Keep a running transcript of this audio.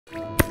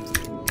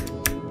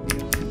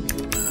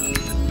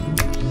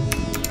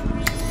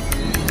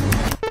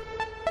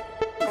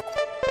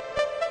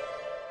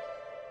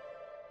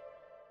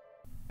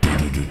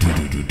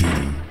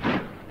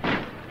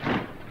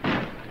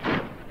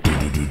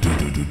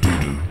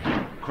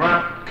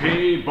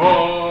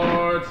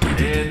Keyboards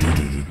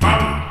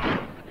inbound!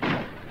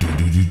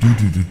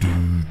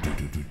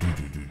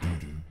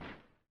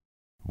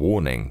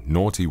 Warning,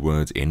 naughty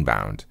words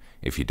inbound.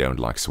 If you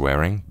don't like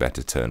swearing,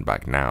 better turn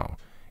back now.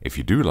 If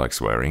you do like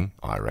swearing,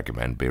 I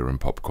recommend beer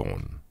and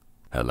popcorn.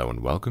 Hello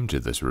and welcome to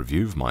this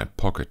review of my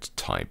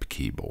Pockettype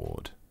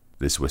keyboard.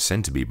 This was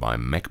sent to me by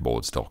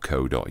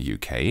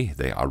mechboards.co.uk.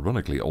 They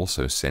ironically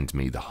also sent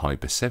me the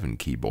Hyper 7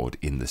 keyboard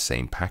in the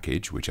same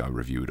package, which I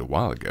reviewed a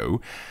while ago.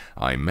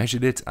 I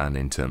measured it, and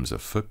in terms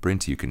of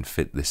footprint, you can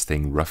fit this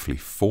thing roughly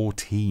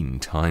 14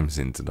 times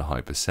into the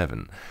Hyper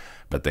 7.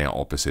 But they are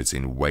opposites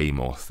in way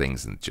more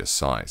things than just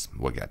size.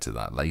 We'll get to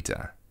that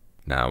later.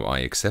 Now, I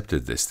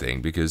accepted this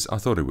thing because I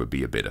thought it would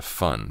be a bit of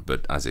fun,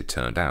 but as it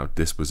turned out,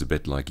 this was a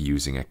bit like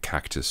using a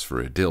cactus for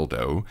a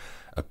dildo,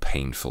 a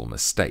painful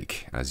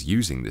mistake, as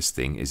using this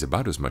thing is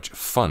about as much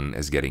fun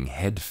as getting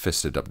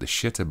head-fisted up the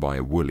shitter by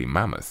a woolly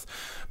mammoth.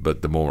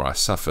 But the more I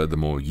suffer, the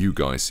more you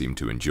guys seem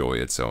to enjoy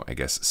it, so I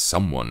guess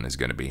someone is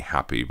going to be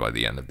happy by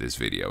the end of this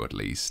video at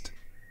least.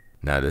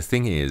 Now the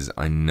thing is,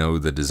 I know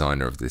the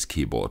designer of this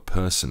keyboard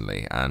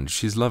personally, and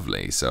she's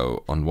lovely,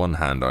 so on one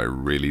hand I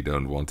really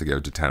don't want to go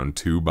to town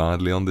too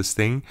badly on this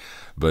thing,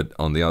 but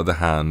on the other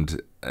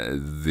hand,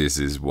 this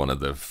is one of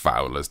the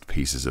foulest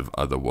pieces of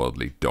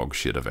otherworldly dog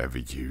shit I've ever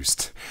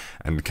used.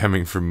 And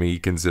coming from me,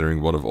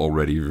 considering what I've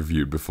already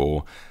reviewed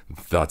before,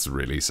 that's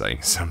really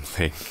saying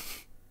something.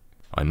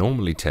 I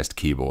normally test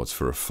keyboards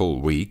for a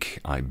full week.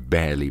 I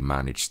barely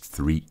managed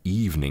 3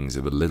 evenings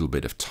of a little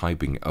bit of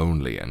typing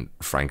only, and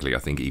frankly I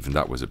think even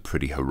that was a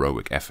pretty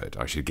heroic effort.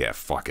 I should get a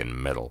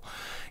fucking medal.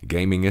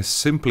 Gaming is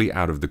simply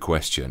out of the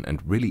question,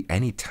 and really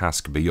any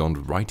task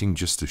beyond writing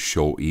just a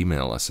short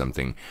email or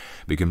something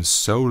becomes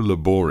so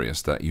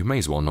laborious that you may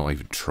as well not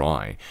even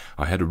try.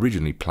 I had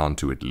originally planned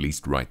to at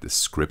least write the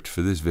script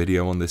for this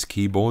video on this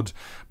keyboard,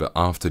 but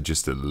after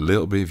just a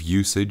little bit of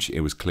usage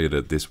it was clear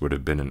that this would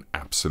have been an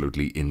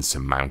absolutely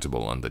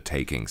insurmountable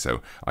undertaking,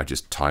 so I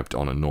just typed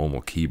on a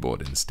normal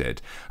keyboard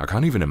instead. I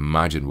can't even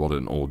imagine what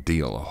an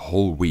ordeal a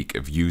whole week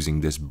of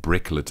using this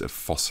bricklet of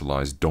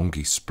fossilized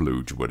donkey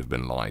splooge would have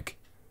been like.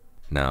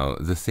 Now,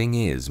 the thing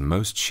is,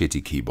 most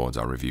shitty keyboards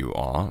I review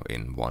are,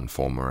 in one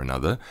form or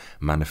another,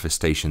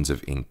 manifestations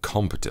of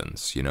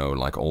incompetence, you know,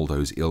 like all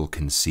those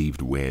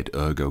ill-conceived weird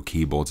ergo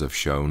keyboards I've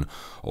shown,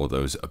 or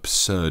those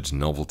absurd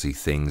novelty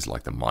things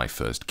like the My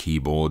First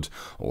Keyboard,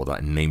 or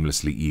that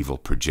namelessly evil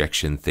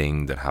projection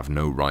thing that have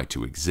no right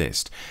to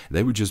exist.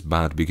 They were just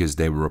bad because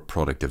they were a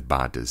product of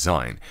bad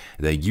design.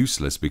 They're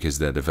useless because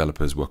their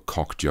developers were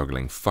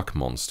cock-juggling fuck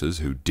monsters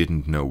who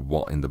didn't know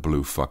what in the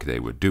blue fuck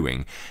they were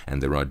doing,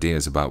 and their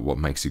ideas about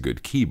what makes a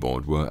good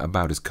keyboard were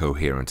about as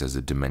coherent as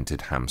a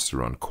demented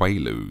hamster on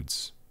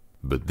Quaaludes.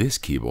 But this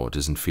keyboard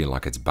doesn't feel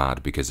like it's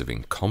bad because of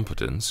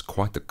incompetence,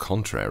 quite the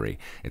contrary.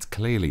 It's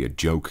clearly a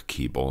joke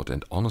keyboard,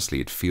 and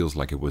honestly it feels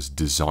like it was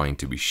designed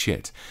to be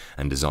shit,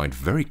 and designed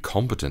very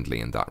competently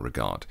in that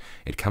regard.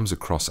 It comes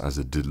across as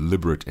a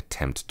deliberate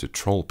attempt to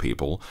troll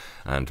people,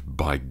 and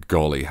by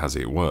golly has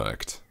it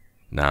worked.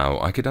 Now,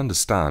 I could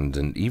understand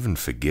and even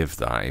forgive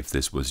that if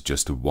this was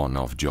just a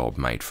one-off job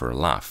made for a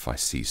laugh. I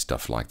see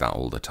stuff like that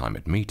all the time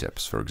at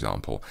meetups, for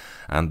example,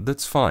 and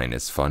that's fine.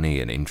 It's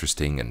funny and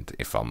interesting, and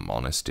if I'm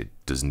honest, it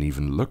doesn't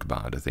even look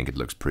bad. I think it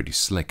looks pretty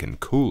slick and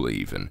cool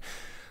even.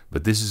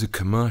 But this is a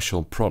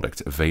commercial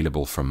product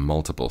available from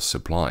multiple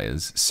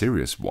suppliers,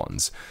 serious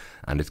ones,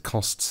 and it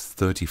costs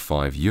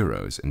 35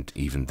 euros, and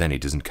even then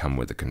it doesn't come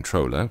with a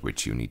controller,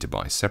 which you need to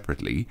buy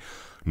separately,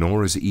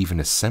 nor is it even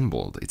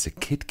assembled. It's a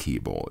kit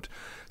keyboard.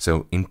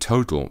 So in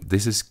total,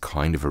 this is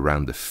kind of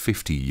around the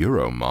 50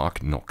 euro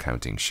mark, not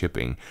counting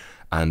shipping,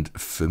 and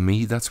for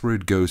me that's where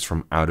it goes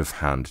from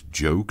out-of-hand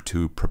joke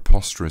to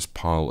preposterous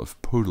pile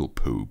of poodle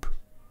poop.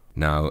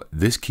 Now,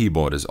 this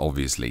keyboard is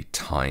obviously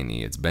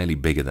tiny. It's barely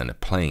bigger than a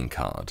playing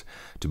card.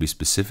 To be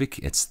specific,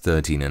 it's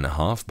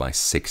 13.5 by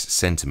 6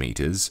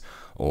 centimeters,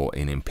 or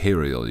in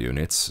imperial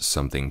units,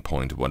 something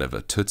point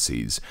whatever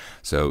tootsies,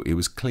 so it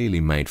was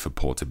clearly made for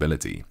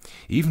portability.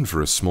 Even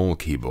for a small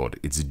keyboard,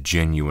 it's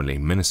genuinely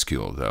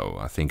minuscule though.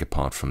 I think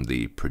apart from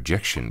the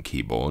projection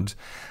keyboard,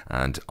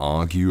 and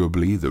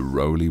arguably the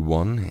Roly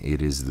one,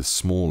 it is the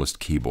smallest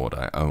keyboard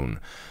I own.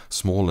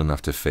 Small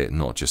enough to fit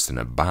not just in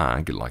a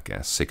bag, like a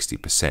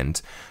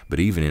 60%, but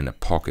even in a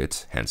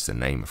pocket, hence the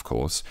name of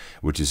course,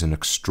 which is an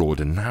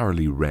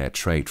extraordinarily rare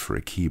trait for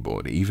a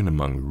keyboard, even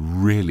among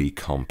really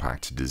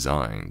compact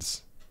designs.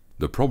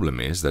 The problem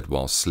is that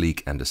while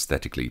sleek and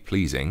aesthetically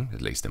pleasing,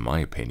 at least in my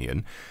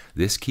opinion,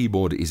 this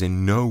keyboard is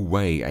in no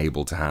way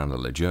able to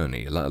handle a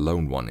journey, let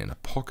alone one in a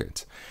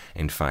pocket.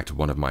 In fact,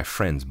 one of my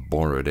friends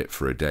borrowed it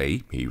for a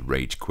day. He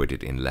rage quit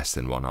it in less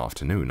than one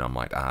afternoon, I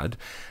might add,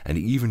 and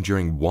even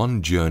during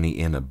one journey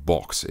in a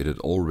box it had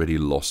already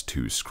lost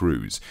 2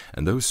 screws,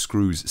 and those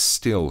screws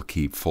still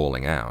keep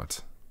falling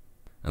out.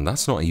 And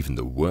that's not even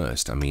the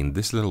worst. I mean,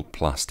 this little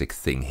plastic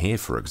thing here,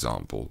 for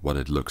example, while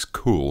it looks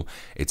cool,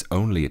 it's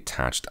only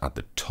attached at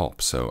the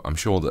top, so I'm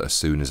sure that as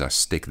soon as I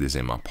stick this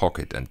in my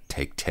pocket and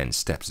take 10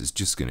 steps, it's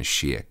just going to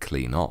shear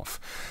clean off.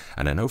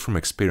 And I know from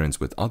experience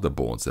with other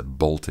boards that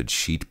bolted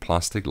sheet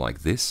plastic like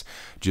this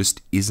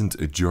just isn't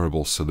a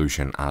durable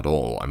solution at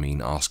all. I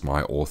mean, ask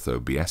my Ortho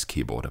BS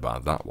keyboard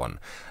about that one.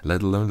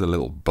 Let alone the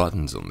little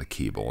buttons on the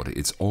keyboard,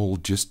 it's all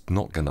just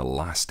not going to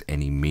last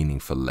any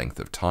meaningful length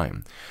of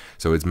time.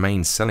 So its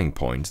main selling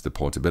point, the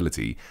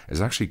portability, is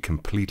actually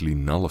completely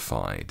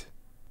nullified.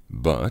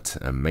 But,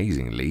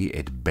 amazingly,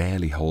 it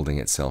barely holding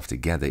itself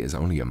together is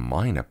only a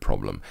minor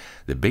problem.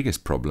 The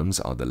biggest problems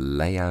are the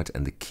layout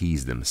and the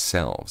keys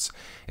themselves.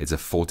 It's a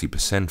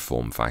 40%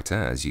 form factor,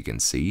 as you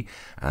can see,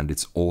 and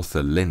it's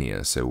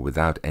ortholinear, so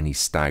without any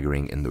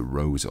staggering in the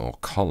rows or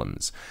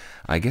columns.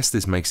 I guess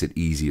this makes it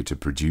easier to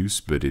produce,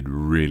 but it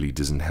really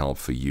doesn't help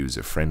for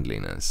user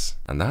friendliness.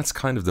 And that's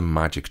kind of the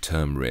magic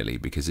term really,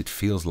 because it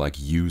feels like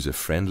user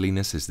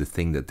friendliness is the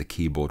thing that the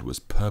keyboard was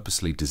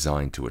purposely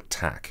designed to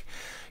attack.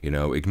 You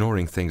know,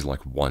 ignoring things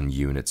like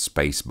 1-unit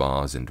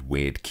space-bars and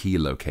weird key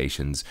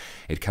locations,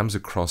 it comes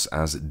across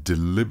as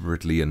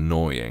deliberately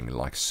annoying,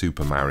 like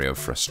Super Mario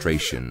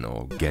Frustration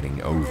or Getting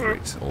Over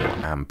It or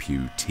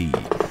Amputee.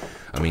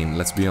 I mean,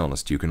 let's be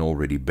honest, you can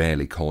already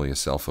barely call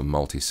yourself a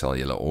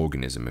multicellular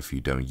organism if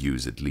you don't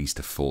use at least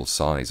a full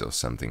size or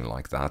something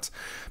like that.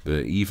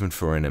 But even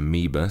for an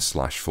amoeba /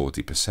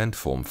 40%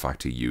 form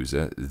factor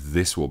user,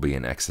 this will be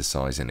an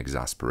exercise in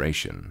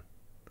exasperation.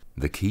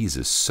 The keys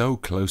are so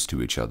close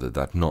to each other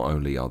that not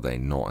only are they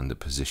not in the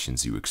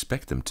positions you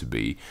expect them to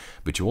be,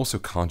 but you also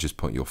can't just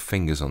put your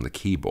fingers on the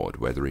keyboard,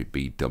 whether it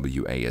be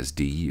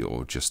WASD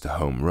or just a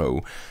home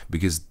row,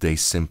 because they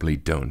simply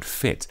don't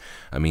fit.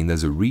 I mean,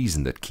 there's a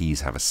reason that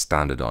keys have a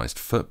standardized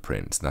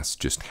footprint, that's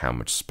just how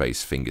much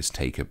space fingers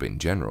take up in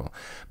general,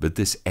 but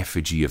this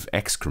effigy of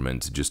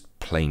excrement just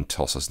plain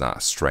tosses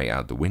that straight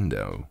out the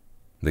window.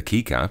 The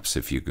keycaps,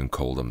 if you can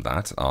call them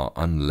that, are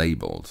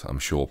unlabeled. I'm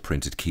sure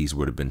printed keys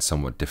would have been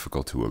somewhat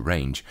difficult to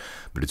arrange,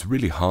 but it's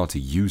really hard to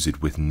use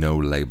it with no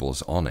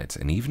labels on it,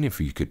 and even if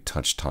you could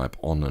touch type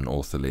on an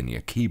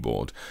ortholinear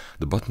keyboard,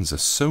 the buttons are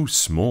so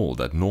small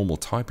that normal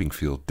typing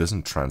feel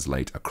doesn't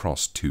translate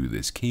across to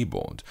this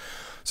keyboard.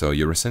 So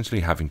you're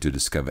essentially having to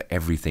discover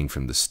everything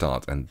from the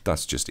start, and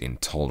that's just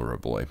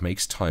intolerable. It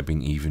makes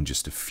typing even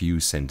just a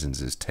few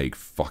sentences take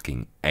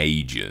fucking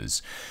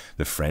ages.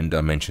 The friend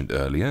I mentioned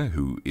earlier,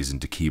 who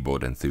isn't a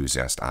keyboard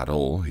enthusiast at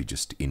all, he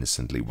just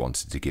innocently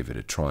wanted to give it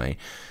a try,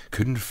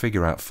 couldn't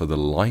figure out for the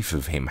life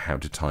of him how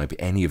to type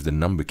any of the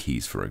number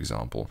keys, for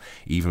example,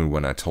 even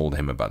when I told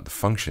him about the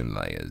function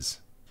layers.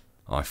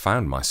 I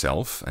found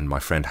myself, and my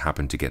friend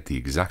happened to get the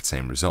exact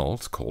same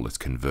result, call it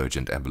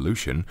convergent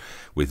evolution,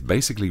 with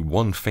basically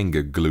one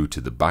finger glued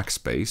to the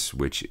backspace,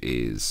 which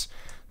is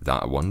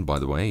that one, by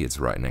the way, it's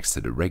right next to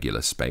the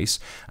regular space,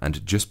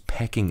 and just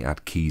pecking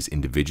at keys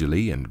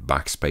individually and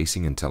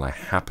backspacing until I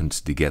happened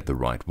to get the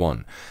right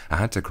one. I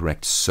had to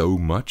correct so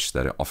much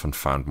that I often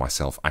found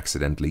myself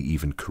accidentally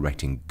even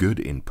correcting good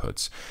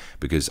inputs,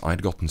 because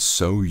I'd gotten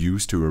so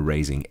used to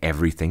erasing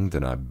everything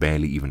that I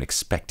barely even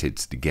expected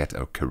to get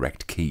a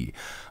correct key.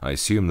 I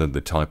assume that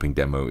the typing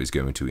demo is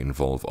going to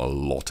involve a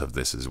lot of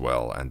this as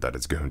well, and that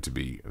it's going to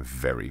be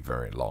very,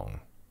 very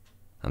long.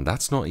 And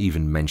that's not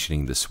even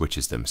mentioning the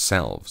switches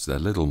themselves. They're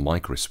little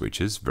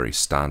microswitches, very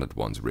standard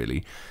ones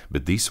really,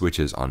 but these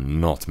switches are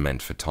not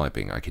meant for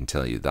typing, I can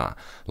tell you that.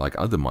 Like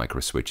other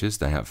microswitches,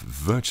 they have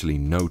virtually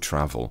no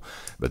travel,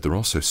 but they're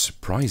also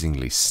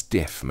surprisingly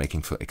stiff,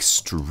 making for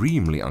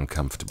extremely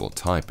uncomfortable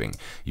typing.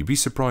 You'd be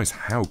surprised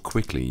how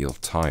quickly you'll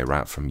tire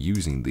out from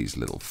using these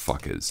little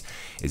fuckers.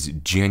 It's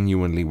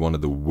genuinely one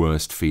of the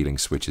worst feeling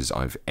switches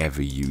I've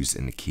ever used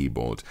in a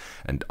keyboard,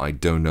 and I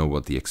don't know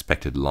what the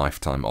expected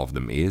lifetime of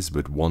them is,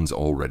 but one's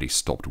already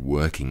stopped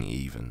working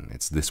even.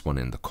 It's this one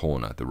in the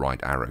corner, the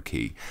right arrow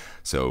key.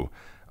 So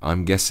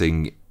I'm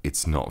guessing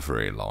it's not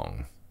very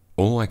long.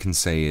 All I can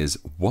say is,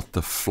 what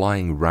the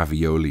flying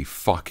ravioli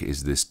fuck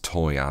is this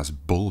toy-ass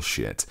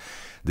bullshit?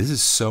 This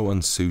is so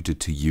unsuited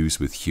to use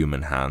with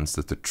human hands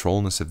that the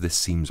trollness of this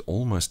seems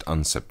almost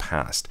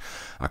unsurpassed.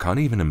 I can't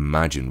even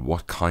imagine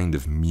what kind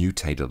of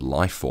mutated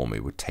life form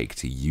it would take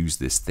to use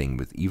this thing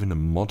with even a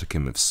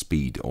modicum of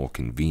speed or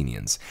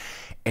convenience.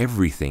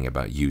 Everything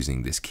about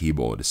using this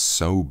keyboard is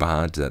so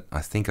bad that I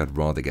think I'd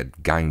rather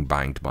get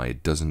gangbanged by a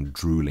dozen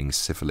drooling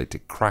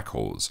syphilitic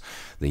crackholes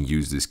than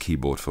use this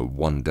keyboard for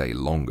 1 day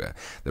longer.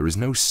 There is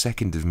no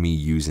second of me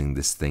using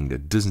this thing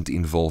that doesn't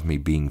involve me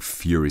being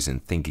furious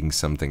and thinking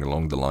something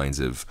along the lines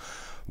of,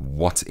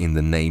 what in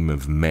the name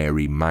of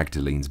Mary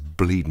Magdalene's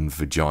bleeding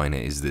vagina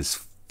is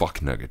this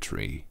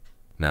fucknuggetry?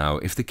 Now,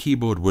 if the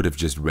keyboard would have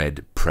just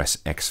read press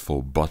X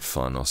for butt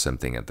fun or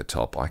something at the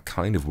top, I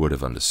kind of would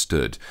have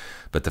understood,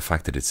 but the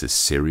fact that it's a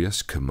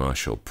serious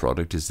commercial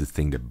product is the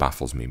thing that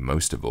baffles me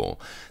most of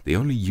all. The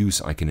only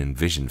use I can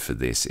envision for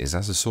this is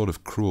as a sort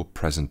of cruel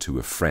present to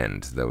a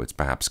friend, though it's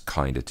perhaps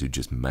kinder to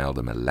just mail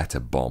them a letter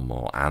bomb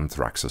or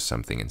anthrax or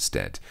something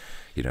instead.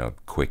 You know,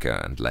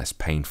 quicker and less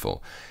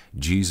painful.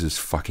 Jesus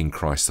fucking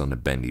Christ on a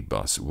bendy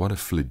bus, what a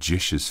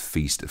flagitious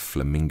feast of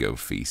flamingo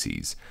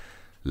feces.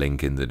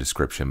 Link in the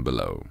description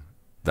below.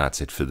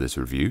 That's it for this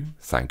review.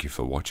 Thank you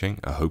for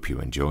watching. I hope you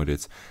enjoyed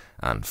it.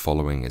 And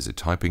following is a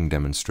typing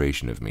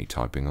demonstration of me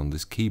typing on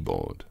this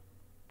keyboard.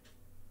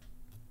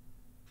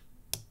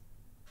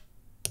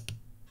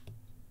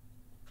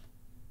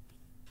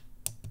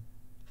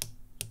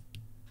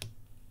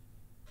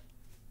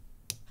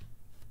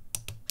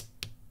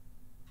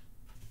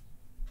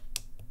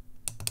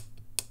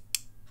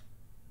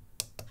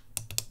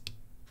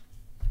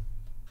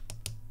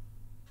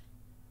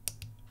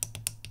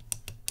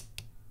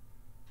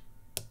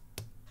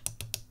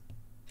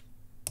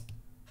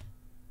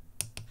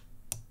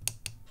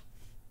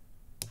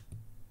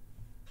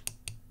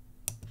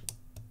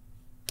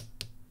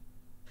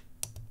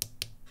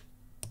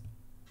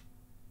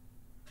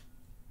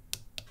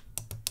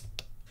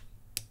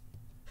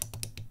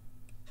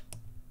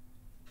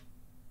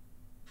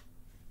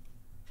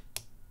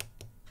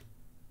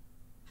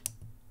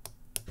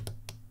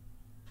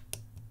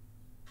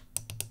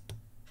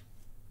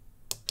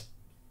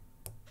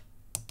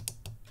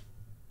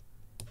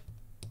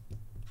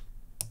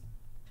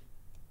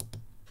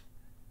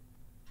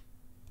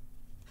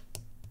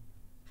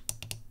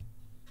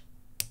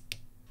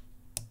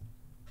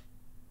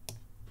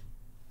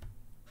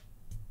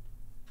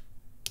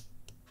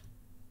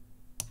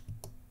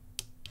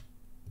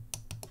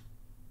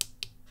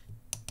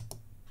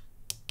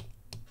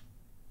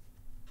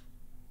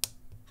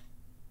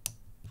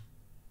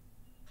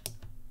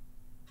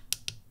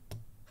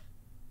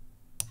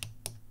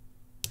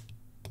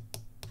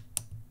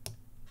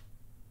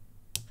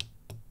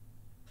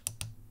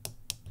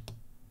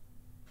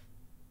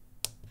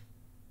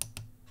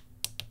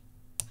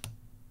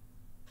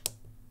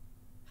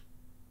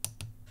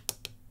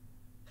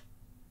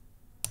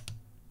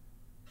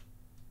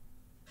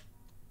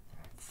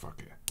 Fuck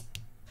it.